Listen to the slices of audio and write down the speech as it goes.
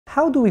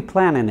How do we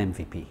plan an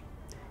MVP?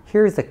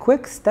 Here's a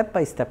quick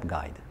step-by-step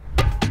guide.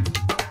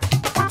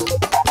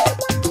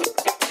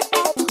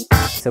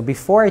 So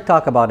before I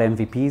talk about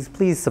MVPs,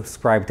 please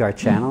subscribe to our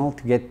channel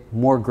to get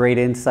more great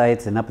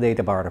insights and update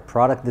about our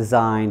product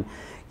design,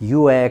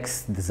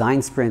 UX,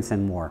 design sprints,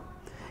 and more.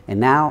 And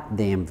now,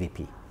 the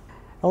MVP.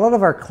 A lot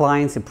of our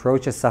clients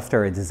approach us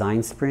after a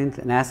design sprint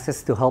and ask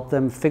us to help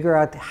them figure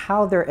out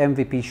how their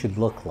MVP should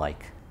look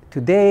like.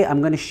 Today,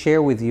 I'm going to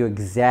share with you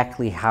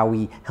exactly how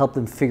we help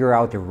them figure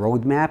out a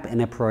roadmap and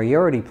a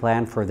priority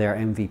plan for their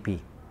MVP.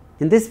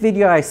 In this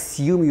video, I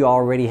assume you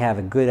already have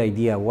a good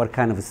idea what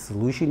kind of a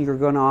solution you're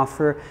going to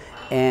offer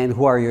and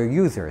who are your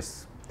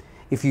users.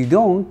 If you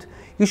don't,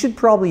 you should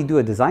probably do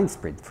a design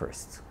sprint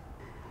first.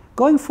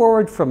 Going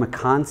forward from a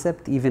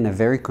concept, even a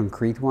very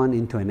concrete one,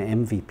 into an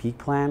MVP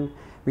plan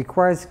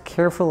requires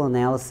careful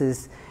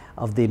analysis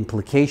of the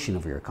implication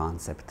of your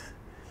concept.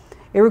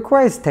 It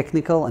requires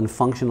technical and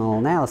functional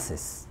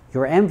analysis.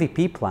 Your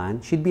MVP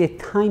plan should be a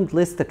timed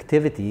list of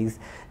activities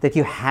that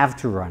you have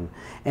to run.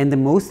 And the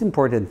most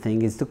important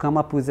thing is to come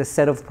up with a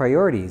set of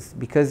priorities,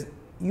 because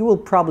you will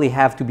probably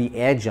have to be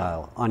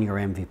agile on your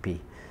MVP.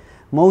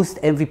 Most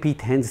MVP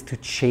tends to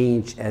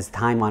change as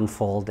time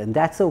unfolds, and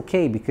that's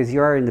okay because you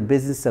are in the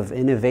business of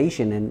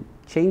innovation and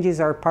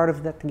changes are part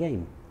of that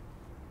game.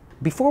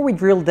 Before we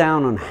drill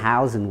down on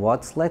hows and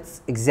whats,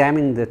 let's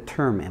examine the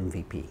term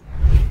MVP.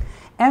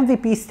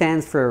 MVP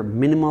stands for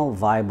Minimal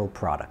Viable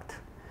Product.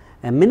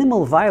 A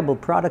minimal viable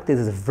product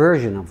is a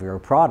version of your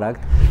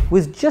product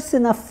with just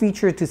enough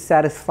feature to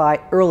satisfy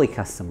early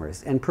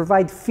customers and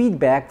provide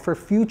feedback for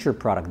future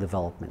product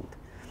development.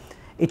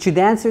 It should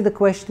answer the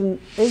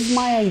question, is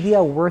my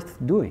idea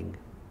worth doing?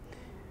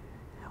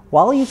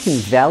 While you can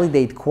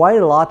validate quite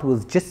a lot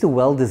with just a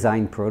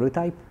well-designed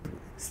prototype,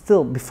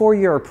 still, before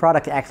your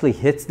product actually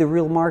hits the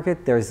real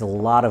market, there's a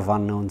lot of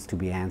unknowns to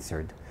be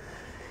answered.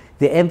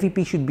 The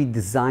MVP should be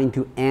designed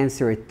to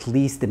answer at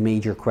least the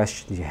major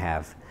questions you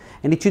have.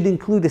 And it should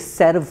include a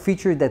set of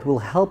features that will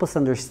help us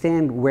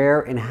understand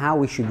where and how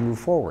we should move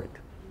forward.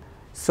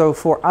 So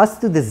for us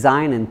to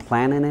design and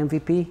plan an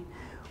MVP,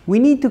 we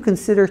need to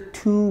consider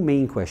two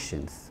main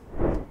questions.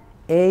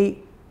 A,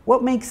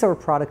 what makes our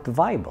product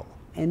viable?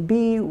 And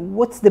B,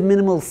 what's the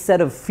minimal set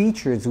of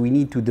features we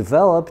need to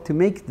develop to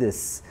make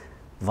this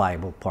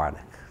viable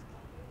product?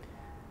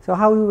 So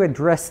how do we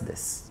address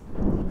this?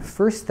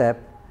 First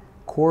step,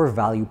 core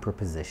value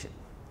proposition.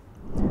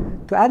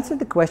 To answer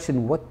the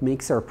question, what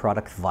makes our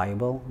product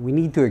viable, we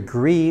need to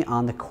agree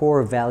on the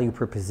core value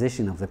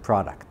proposition of the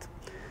product.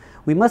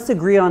 We must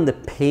agree on the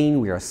pain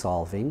we are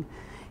solving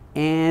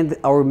and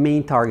our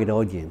main target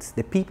audience,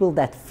 the people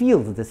that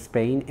feel this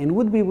pain and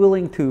would be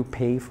willing to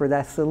pay for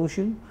that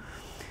solution.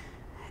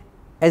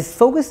 As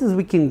focused as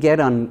we can get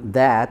on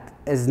that,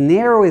 as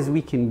narrow as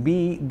we can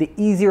be, the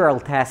easier our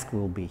task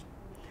will be.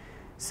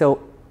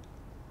 So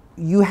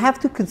you have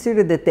to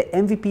consider that the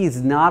MVP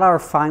is not our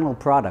final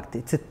product.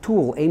 It's a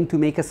tool aimed to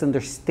make us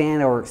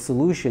understand our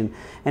solution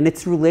and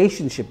its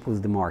relationship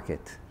with the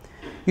market.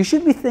 You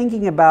should be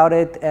thinking about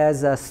it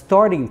as a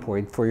starting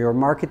point for your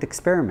market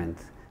experiment.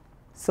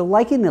 So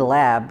like in a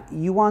lab,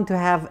 you want to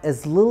have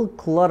as little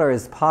clutter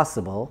as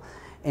possible,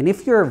 and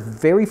if you're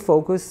very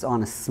focused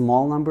on a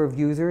small number of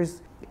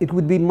users, it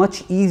would be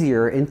much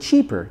easier and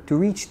cheaper to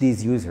reach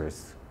these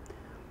users.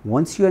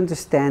 Once you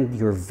understand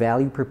your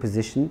value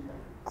proposition,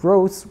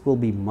 growth will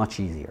be much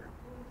easier.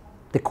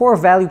 The core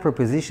value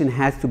proposition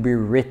has to be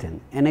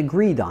written and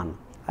agreed on.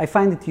 I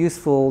find it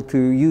useful to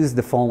use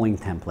the following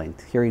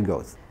template. Here it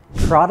goes.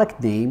 Product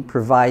name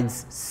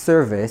provides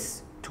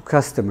service to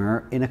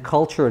customer in a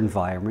culture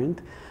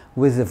environment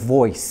with a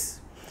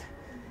voice.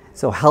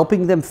 So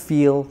helping them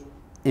feel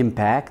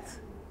impact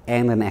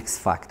and an X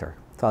factor.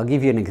 So I'll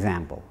give you an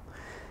example.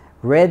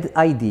 Red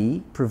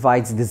ID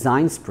provides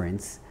design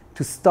sprints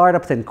to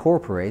startups and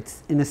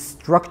corporates in a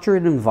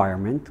structured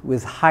environment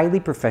with highly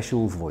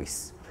professional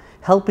voice,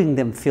 helping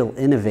them feel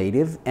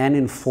innovative and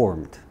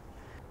informed.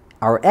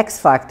 Our X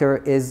factor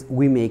is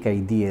we make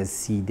ideas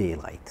see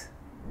daylight.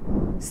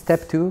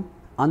 Step 2,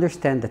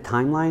 understand the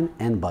timeline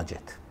and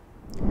budget.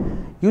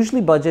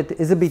 Usually budget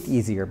is a bit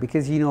easier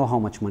because you know how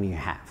much money you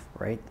have,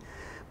 right?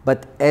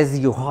 But as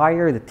you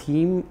hire the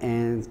team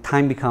and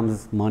time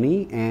becomes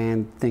money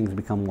and things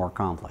become more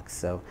complex.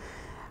 So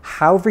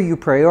however you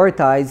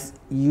prioritize,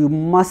 you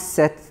must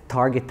set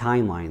target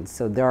timelines.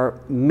 So there are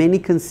many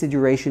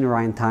considerations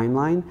around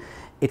timeline.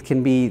 It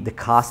can be the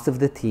cost of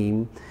the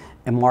team,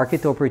 a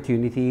market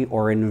opportunity,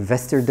 or an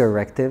investor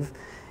directive.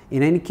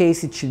 In any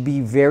case, it should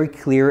be very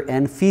clear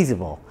and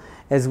feasible,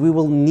 as we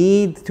will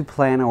need to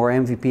plan our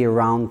MVP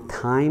around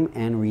time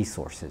and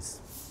resources.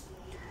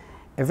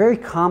 A very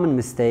common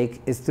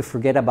mistake is to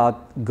forget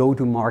about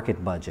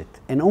go-to-market budget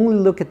and only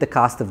look at the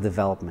cost of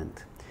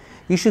development.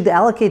 You should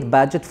allocate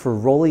budget for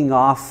rolling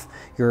off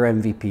your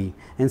MVP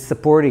and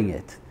supporting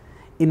it.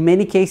 In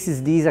many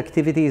cases, these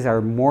activities are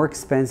more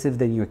expensive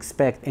than you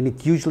expect, and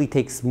it usually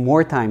takes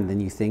more time than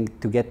you think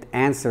to get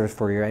answers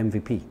for your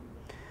MVP.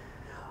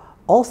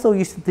 Also,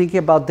 you should think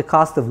about the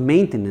cost of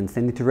maintenance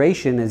and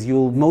iteration, as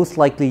you'll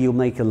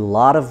make a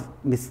lot of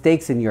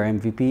mistakes in your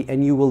MVP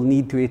and you will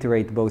need to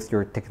iterate both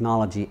your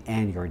technology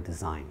and your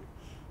design.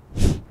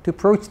 To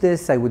approach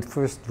this, I would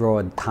first draw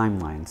a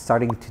timeline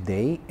starting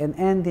today and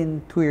end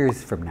in 2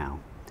 years from now.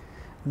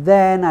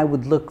 Then I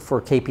would look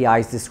for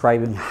KPIs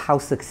describing how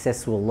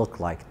success will look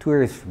like 2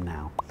 years from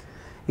now.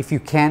 If you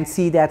can't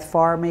see that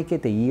far, make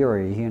it a year or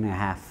a year and a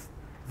half.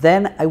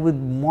 Then I would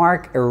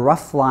mark a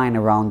rough line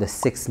around the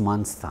 6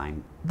 months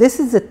time. This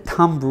is a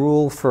thumb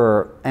rule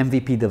for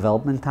MVP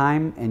development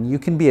time, and you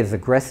can be as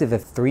aggressive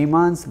as 3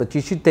 months, but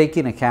you should take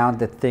into account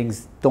that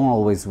things don't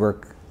always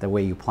work the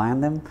way you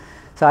plan them.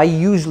 So I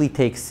usually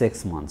take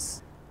 6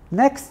 months.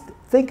 Next,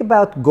 think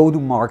about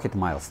go-to-market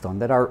milestones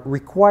that are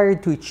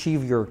required to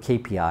achieve your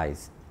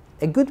KPIs.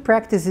 A good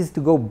practice is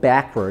to go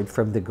backward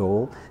from the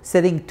goal,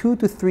 setting 2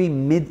 to 3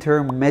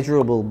 midterm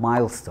measurable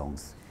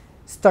milestones.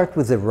 Start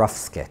with a rough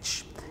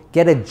sketch.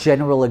 Get a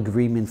general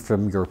agreement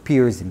from your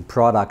peers in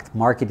product,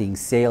 marketing,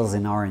 sales,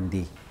 and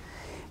R&D.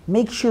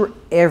 Make sure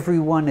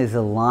everyone is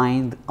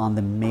aligned on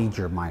the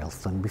major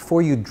milestone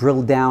before you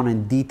drill down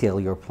and detail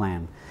your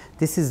plan.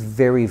 This is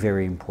very,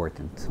 very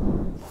important.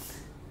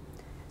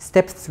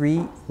 Step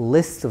 3,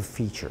 list of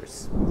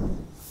features.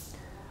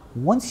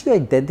 Once you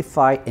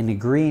identify and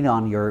agree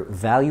on your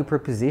value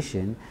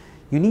proposition,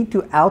 you need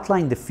to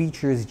outline the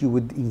features you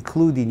would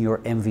include in your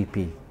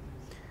MVP.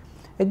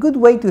 A good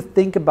way to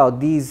think about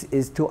these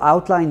is to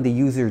outline the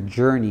user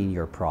journey in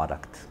your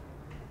product.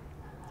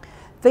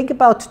 Think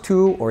about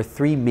 2 or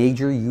 3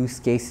 major use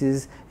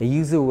cases a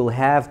user will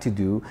have to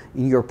do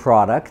in your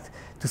product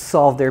to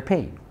solve their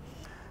pain.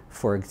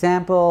 For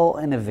example,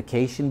 in a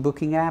vacation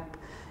booking app,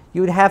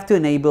 you would have to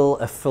enable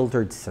a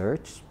filtered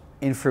search,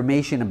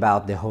 information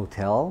about the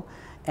hotel,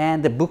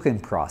 and the booking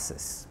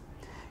process.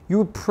 You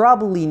would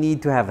probably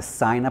need to have a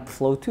sign-up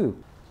flow too.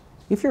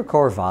 If your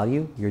core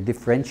value, your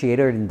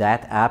differentiator in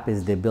that app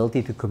is the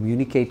ability to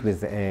communicate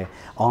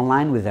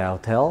online with a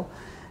hotel,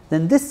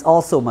 then this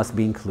also must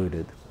be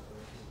included.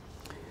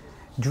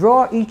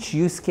 Draw each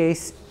use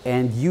case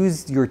and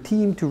use your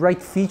team to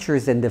write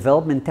features and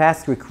development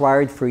tasks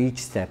required for each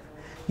step.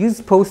 Use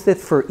Post-it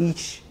for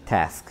each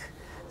task.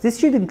 This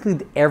should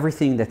include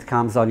everything that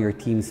comes on your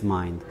team's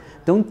mind.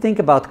 Don't think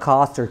about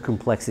cost or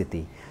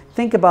complexity.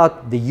 Think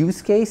about the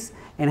use case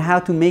and how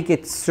to make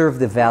it serve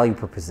the value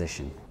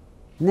proposition.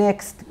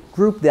 Next,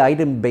 group the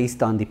item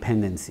based on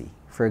dependency.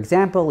 For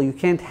example, you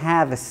can't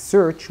have a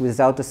search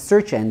without a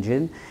search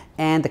engine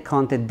and a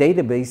content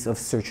database of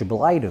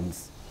searchable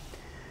items.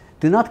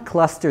 Do not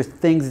cluster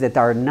things that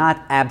are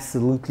not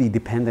absolutely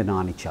dependent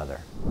on each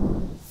other.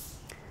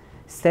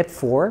 Step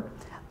 4,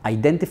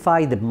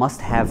 identify the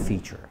must-have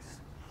features.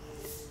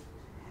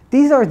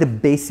 These are the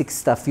basic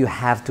stuff you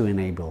have to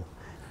enable.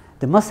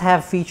 The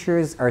must-have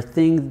features are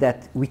things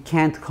that we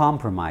can't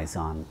compromise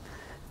on.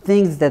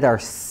 Things that are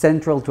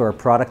central to our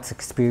product's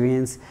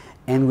experience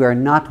and we are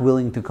not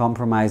willing to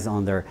compromise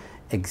on their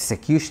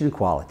execution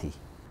quality.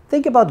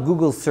 Think about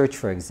Google search,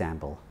 for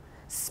example.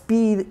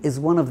 Speed is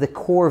one of the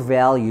core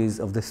values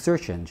of the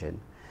search engine.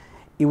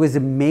 It was a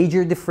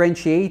major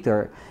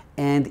differentiator,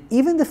 and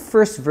even the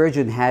first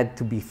version had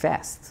to be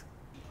fast.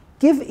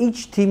 Give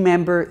each team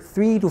member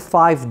 3 to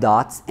 5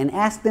 dots and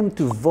ask them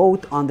to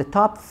vote on the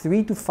top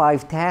 3 to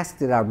 5 tasks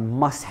that are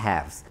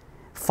must-haves.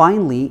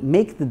 Finally,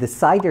 make the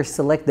decider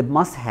select the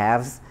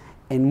must-haves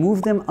and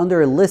move them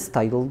under a list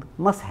titled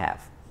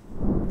Must-Have.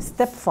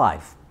 Step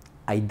 5.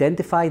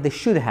 Identify the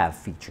should-have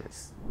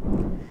features.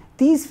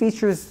 These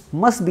features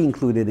must be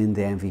included in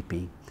the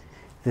MVP.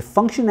 The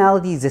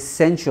functionality is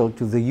essential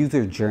to the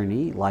user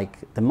journey,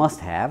 like the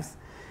must-haves,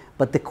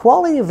 but the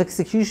quality of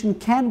execution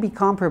can be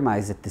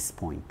compromised at this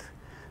point.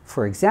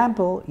 For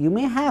example, you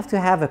may have to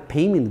have a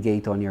payment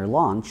gate on your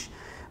launch,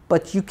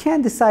 but you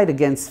can decide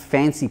against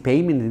fancy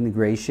payment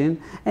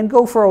integration and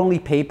go for only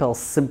PayPal's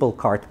simple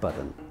cart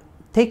button.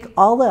 Take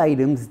all the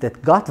items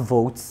that got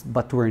votes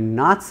but were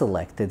not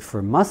selected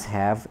for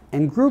must-have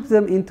and group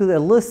them into a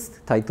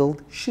list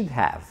titled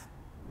should-have.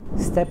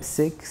 Step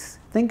 6.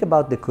 Think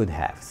about the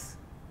could-haves.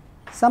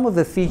 Some of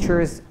the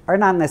features are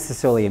not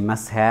necessarily a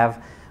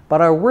must-have,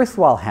 but are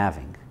worthwhile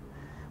having.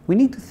 We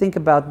need to think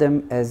about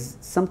them as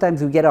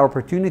sometimes we get our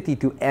opportunity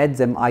to add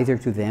them either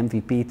to the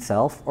MVP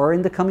itself or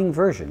in the coming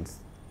versions.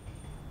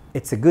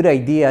 It's a good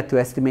idea to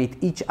estimate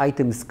each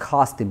item's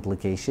cost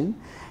implication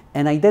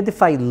and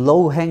identify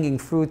low-hanging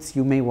fruits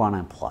you may want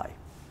to apply.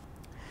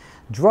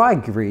 Draw a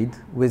grid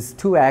with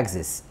 2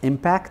 axes,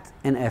 impact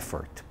and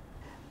effort.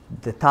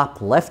 The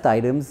top left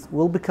items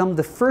will become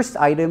the first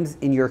items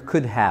in your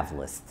could-have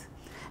list,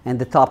 and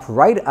the top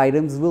right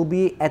items will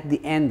be at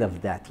the end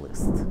of that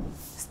list.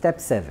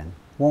 Step 7.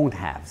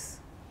 Won't-haves.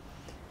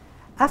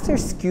 After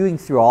skewing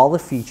through all the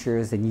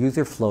features and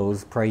user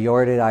flows,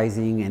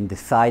 prioritizing and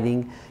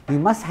deciding, you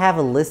must have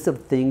a list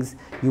of things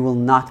you will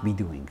not be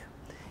doing.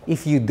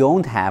 If you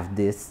don't have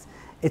this,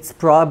 it's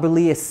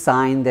probably a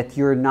sign that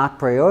you're not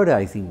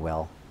prioritizing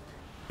well.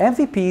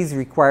 MVPs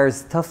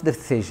requires tough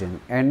decision,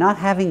 and not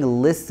having a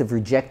list of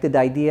rejected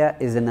ideas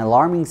is an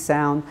alarming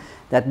sound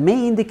that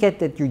may indicate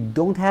that you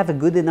don't have a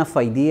good enough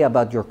idea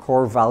about your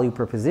core value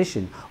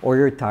proposition or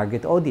your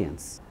target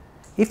audience.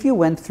 If you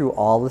went through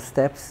all the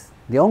steps,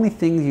 the only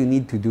thing you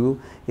need to do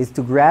is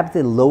to grab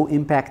the low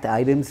impact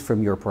items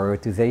from your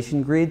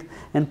prioritization grid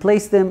and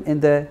place them in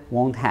the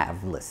won't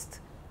have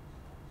list.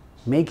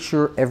 Make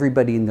sure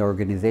everybody in the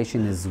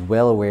organization is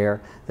well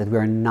aware that we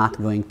are not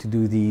going to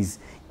do these,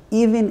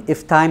 even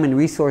if time and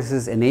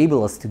resources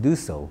enable us to do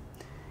so.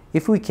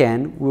 If we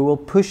can, we will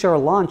push our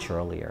launch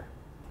earlier.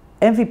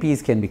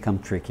 MVPs can become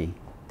tricky.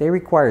 They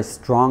require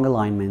strong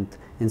alignment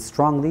and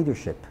strong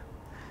leadership.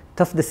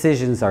 Tough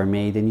decisions are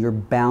made and you're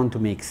bound to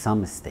make some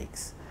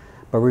mistakes.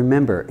 But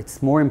remember,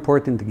 it's more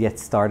important to get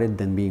started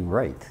than being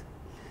right.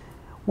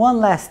 One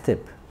last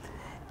tip.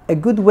 A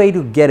good way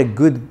to get a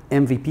good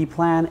MVP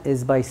plan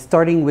is by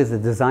starting with a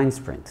design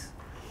sprint.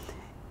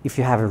 If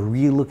you have a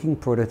real-looking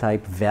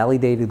prototype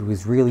validated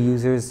with real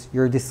users,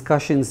 your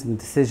discussions and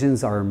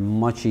decisions are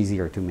much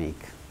easier to make.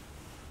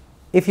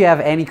 If you have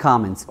any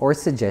comments or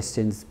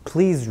suggestions,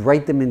 please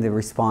write them in the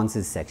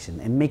responses section,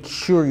 and make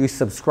sure you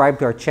subscribe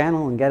to our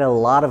channel and get a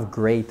lot of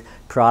great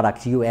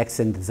product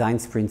UX and design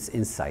sprints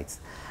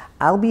insights.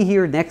 I'll be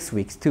here next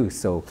week too,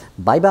 so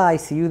bye-bye,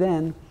 see you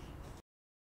then.